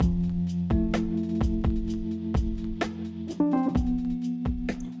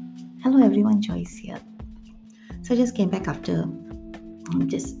everyone, Joyce here. So I just came back after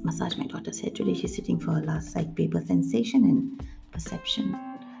just massage my daughter's head. Today she's sitting for her last psych paper, sensation and perception.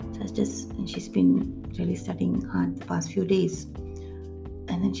 So and she's been really studying hard the past few days.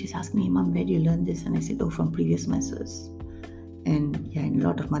 And then she's asking me, Mom, where do you learn this? And I said, from previous masters. And a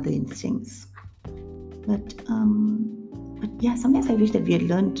lot of mother instincts. But sometimes I wish that we had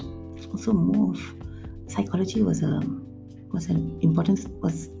learned also more of psychology was an important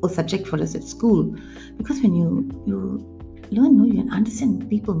subject for us at school, because when you learn, you understand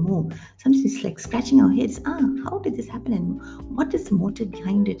people more. Sometimes it's like scratching our heads. How did this happen, and what is the motive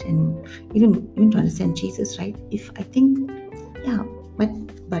behind it? And even to understand Jesus, right? If I think,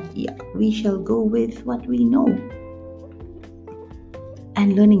 we shall go with what we know.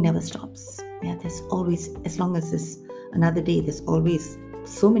 And learning never stops. There's always, as long as there's another day, there's always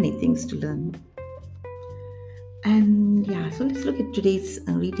so many things to learn. And so let's look at today's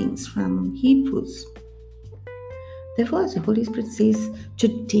readings from Hebrews. Therefore, as the Holy Spirit says,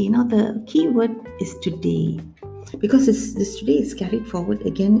 today. Now the key word is today, because this today is carried forward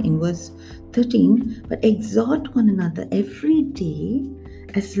again in verse 13. But exhort one another every day,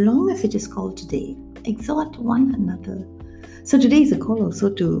 as long as it is called today. Exhort one another. So today is a call also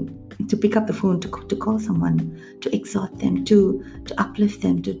to pick up the phone, to call someone, to exhort them, to uplift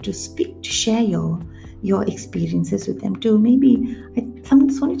them, to speak, to share your experiences with them, to maybe, so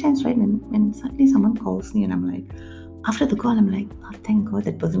many times, right, when suddenly someone calls me and I'm like, after the call, I'm like, thank God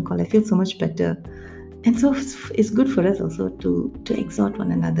that person called, I feel so much better. And so it's good for us also to exhort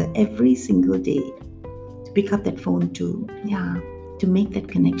one another every single day, to pick up that phone, to make that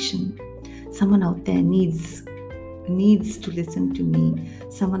connection. Someone out there needs to listen to me.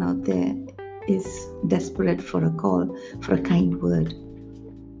 Someone out there is desperate for a call, for a kind word,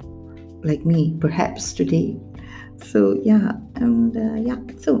 like me, perhaps today. So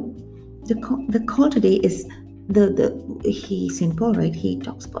so the call today is St. Paul, right? He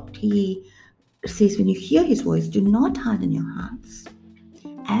says, when you hear his voice, do not harden your hearts,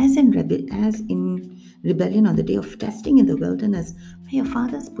 as in rebellion on the day of testing in the wilderness, where your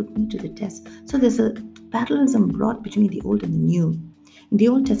fathers put me to the test. So there's a parallelism brought between the old and the new. In the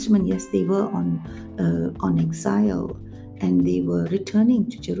Old Testament, yes, they were on exile, and they were returning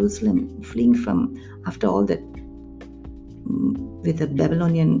to Jerusalem, fleeing from after all that with the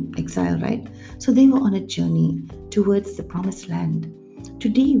Babylonian exile, right? So they were on a journey towards the promised land.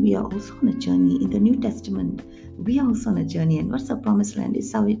 Today we are also on a journey. In the New Testament, we are also on a journey. And what's our promised land?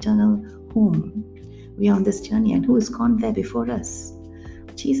 It's our eternal home. We are on this journey, and who has gone there before us?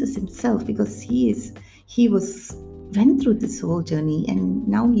 Jesus himself, because he went through this whole journey, and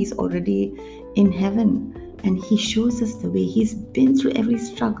now he's already in heaven, and he shows us the way. He's been through every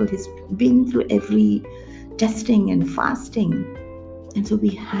struggle. He's been through every testing and fasting. And so we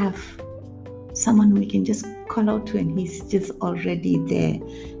have someone we can just call out to, and he's just already there.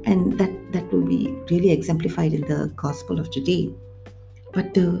 And that will be really exemplified in the gospel of today.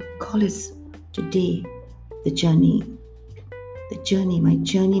 But the call is today, the journey, my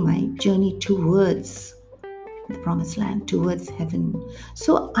journey towards the promised land, towards heaven.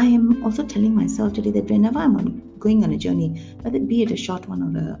 So I am also telling myself today that whenever I'm going on a journey, whether it be it a short one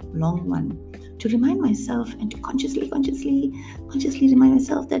or a long one, to remind myself and to consciously remind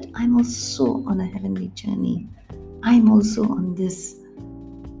myself that I'm also on a heavenly journey. I'm also on this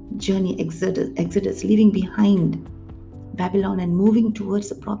journey, Exodus, leaving behind Babylon and moving towards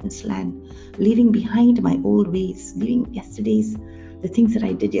the promised land, leaving behind my old ways, leaving the things that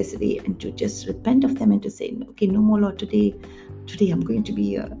I did yesterday, and to just repent of them and to say, okay, no more, Lord. Today I'm going to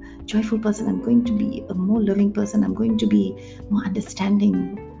be a joyful person. I'm going to be a more loving person. I'm going to be more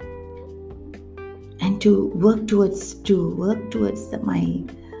understanding, and to work towards my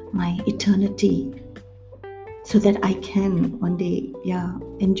eternity, so that I can one day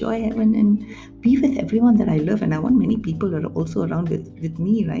enjoy heaven and be with everyone that I love. And I want many people are also around with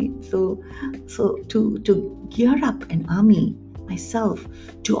me, right? So to gear up an army myself,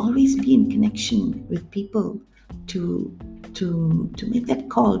 to always be in connection with people, to make that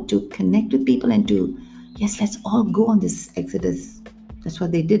call, to connect with people, and let's all go on this Exodus. That's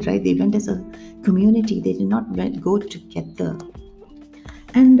what they did, right? They went as a community. They did not go together.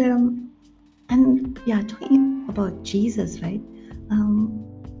 And talking about Jesus, right?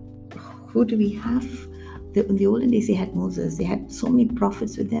 Who do we have? In the olden days, they had Moses. They had so many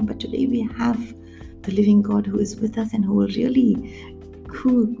prophets with them. But today we have the living God who is with us, and who's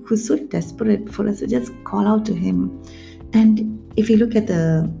so desperate for us to just call out to him. And if you look at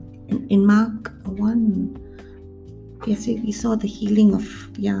in Mark 1, yes, we saw the healing of,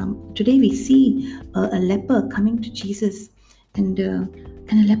 today we see a leper coming to Jesus, And a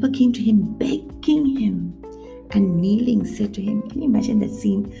leper came to him, begging him, and kneeling said to him, can you imagine that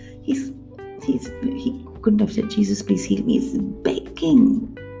scene? He couldn't have said, Jesus, please heal me. He's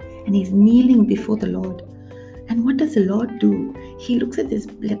begging, and he's kneeling before the Lord. And what does the Lord do? He looks at this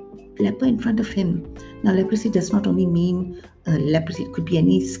leper in front of him. Now, leprosy does not only mean leprosy. It could be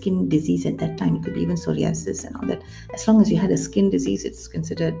any skin disease at that time. It could be even psoriasis and all that. As long as you had a skin disease, it's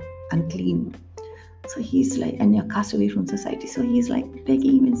considered unclean. So he's like, and you're cast away from society. So he's like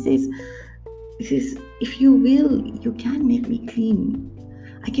begging him and says, if you will, you can make me clean.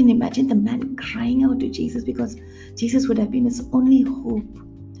 I can imagine the man crying out to Jesus, because Jesus would have been his only hope.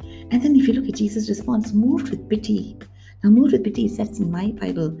 And then if you look at Jesus' response, moved with pity. Now, moved with pity, that's in my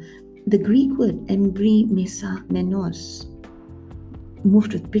Bible. The Greek word embry mesa menos,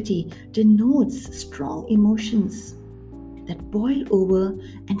 moved with pity, denotes strong emotions that boil over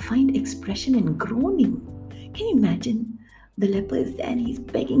and find expression in groaning. Can you imagine? The leper is there and he's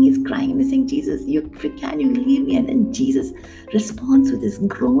begging, he's crying, and he's saying, Jesus, if you can, you leave me. And then Jesus responds with this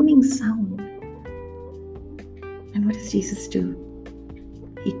groaning sound. And what does Jesus do?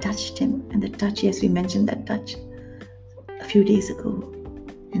 He touched him, and the touch, yes, we mentioned that touch a few days ago,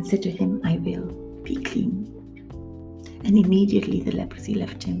 and said to him, I will be clean. And immediately the leprosy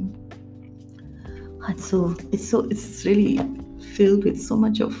left him. And so it's really filled with so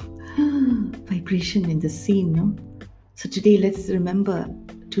much of vibration in the scene, no? So today, let's remember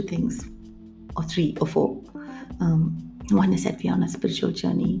two things, or three, or four. One is that we are on a spiritual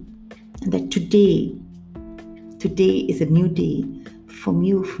journey, and that today is a new day for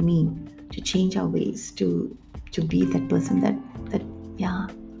you, for me, to change our ways, to be that person that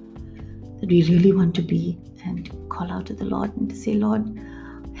we really want to be, and call out to the Lord and to say, Lord,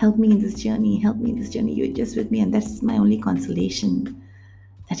 help me in this journey, you're just with me. And that's my only consolation,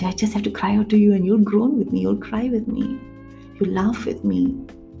 that I just have to cry out to you, and you'll groan with me, you'll cry with me, you'll laugh with me.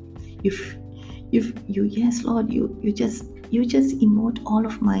 Yes, Lord, you just emote all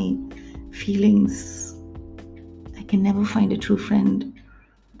of my feelings. I can never find a true friend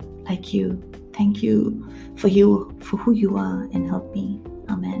like you. Thank you for who you are, and help me